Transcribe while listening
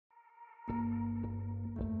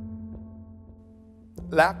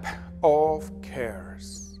Lap of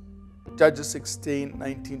cares. Judges 16,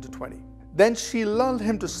 19 to 20. Then she lulled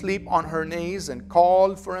him to sleep on her knees and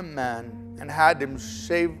called for a man and had him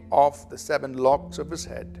shave off the 7 locks of his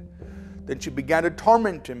head. Then she began to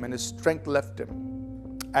torment him and his strength left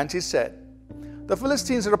him. And she said, "The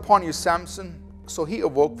Philistines are upon you, Samson." So he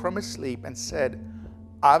awoke from his sleep and said,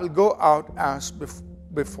 "I will go out as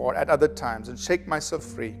before at other times and shake myself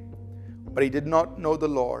free." But he did not know the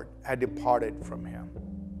Lord had departed from him.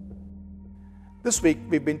 This week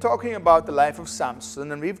we've been talking about the life of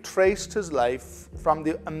Samson, and we've traced his life from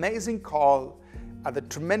the amazing call and the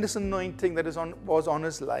tremendous anointing that was on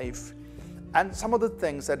his life and some of the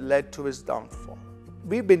things that led to his downfall.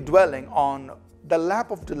 We've been dwelling on the lap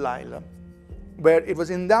of Delilah, where it was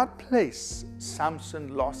in that place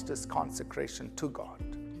Samson lost his consecration to God.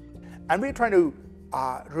 And we're trying to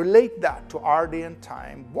relate that to our day and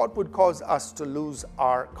time. What would cause us to lose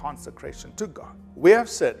our consecration to God? We have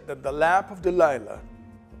said that the lap of Delilah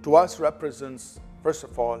to us represents, first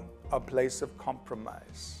of all, a place of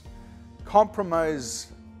compromise.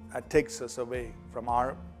 Compromise takes us away from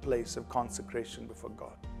our place of consecration before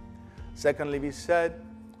God. Secondly, we said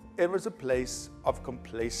it was a place of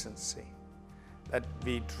complacency, that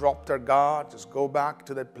we dropped our guard, just go back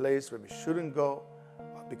to that place where we shouldn't go,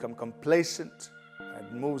 become complacent, and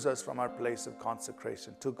it moves us from our place of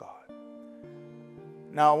consecration to God.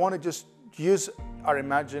 Now, I want to just use our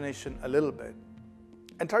imagination a little bit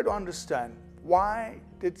and try to understand, why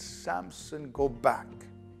did Samson go back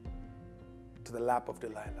to the lap of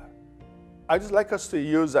Delilah? I'd just like us to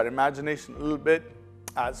use our imagination a little bit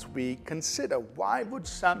as we consider, why would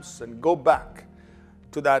Samson go back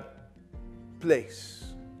to that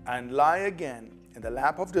place and lie again in the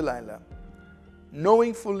lap of Delilah,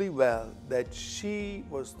 knowing fully well that she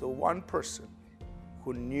was the one person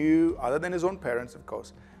who knew, other than his own parents, of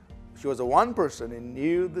course, she was the one person who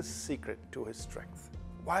knew the secret to his strength.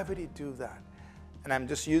 Why would he do that? And I'm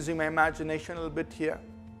just using my imagination a little bit here,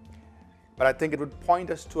 but I think it would point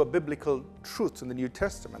us to a biblical truth in the New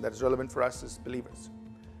Testament that is relevant for us as believers.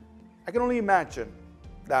 I can only imagine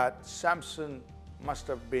that Samson must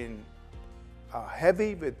have been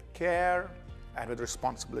heavy with care and with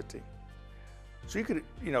responsibility. So you could,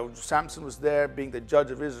 Samson was there being the judge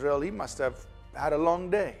of Israel. He must have had a long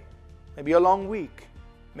day, maybe a long week,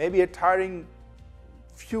 maybe a tiring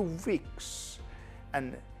few weeks.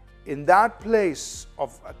 And in that place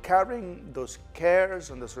of carrying those cares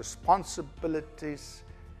and those responsibilities,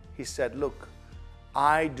 he said, "Look,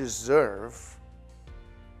 I deserve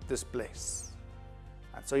this place."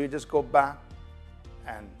 And so you just go back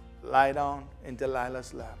and lie down in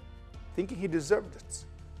Delilah's lap, thinking he deserved it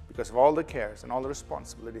because of all the cares and all the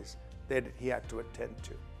responsibilities that he had to attend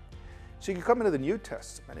to. So you can come into the New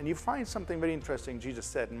Testament and you find something very interesting Jesus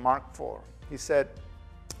said in Mark 4. He said,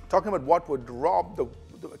 talking about what would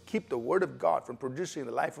keep the Word of God from producing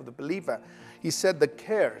the life of the believer, he said, the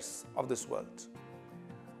cares of this world,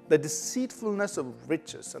 the deceitfulness of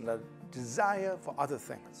riches and the desire for other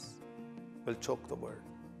things will choke the Word.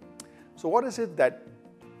 So what is it that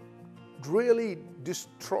really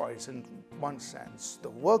destroys, in one sense, the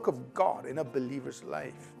work of God in a believer's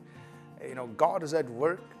life? God is at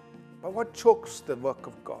work, but what chokes the work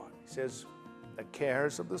of God? He says, the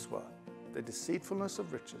cares of this world, the deceitfulness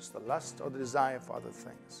of riches, the lust or the desire for other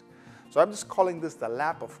things. So I'm just calling this the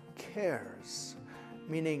lap of cares,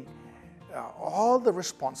 meaning all the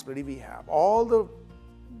responsibility we have, all the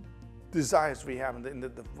desires we have in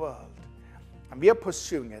the world, and we are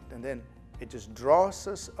pursuing it, and then it just draws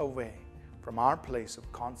us away from our place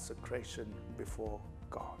of consecration before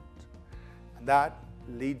God. And that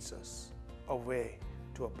leads us away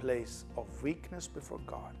to a place of weakness before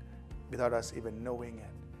God without us even knowing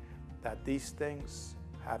it, that these things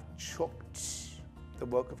have choked the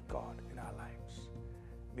work of God in our lives.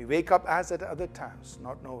 We wake up as at other times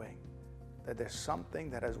not knowing that there's something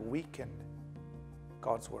that has weakened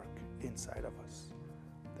God's work inside of us.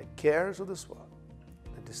 The cares of this world,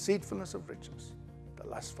 the deceitfulness of riches, the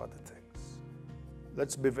lust for other things.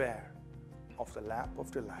 Let's beware of the lap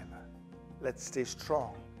of Delilah. Let's stay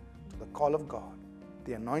strong to the call of God,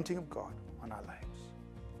 the anointing of God on our lives.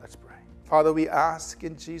 Let's pray. Father, we ask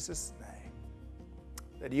in Jesus' name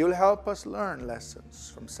that you'll help us learn lessons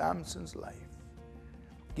from Samson's life.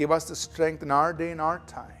 Give us the strength in our day and our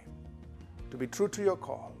time to be true to your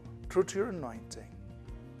call, true to your anointing,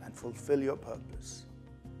 and fulfill your purpose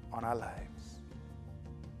on our lives.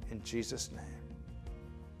 In Jesus' name,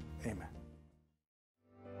 amen.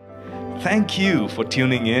 Thank you for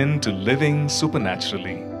tuning in to Living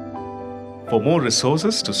Supernaturally. For more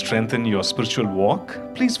resources to strengthen your spiritual walk,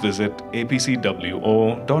 please visit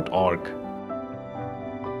apcwo.org.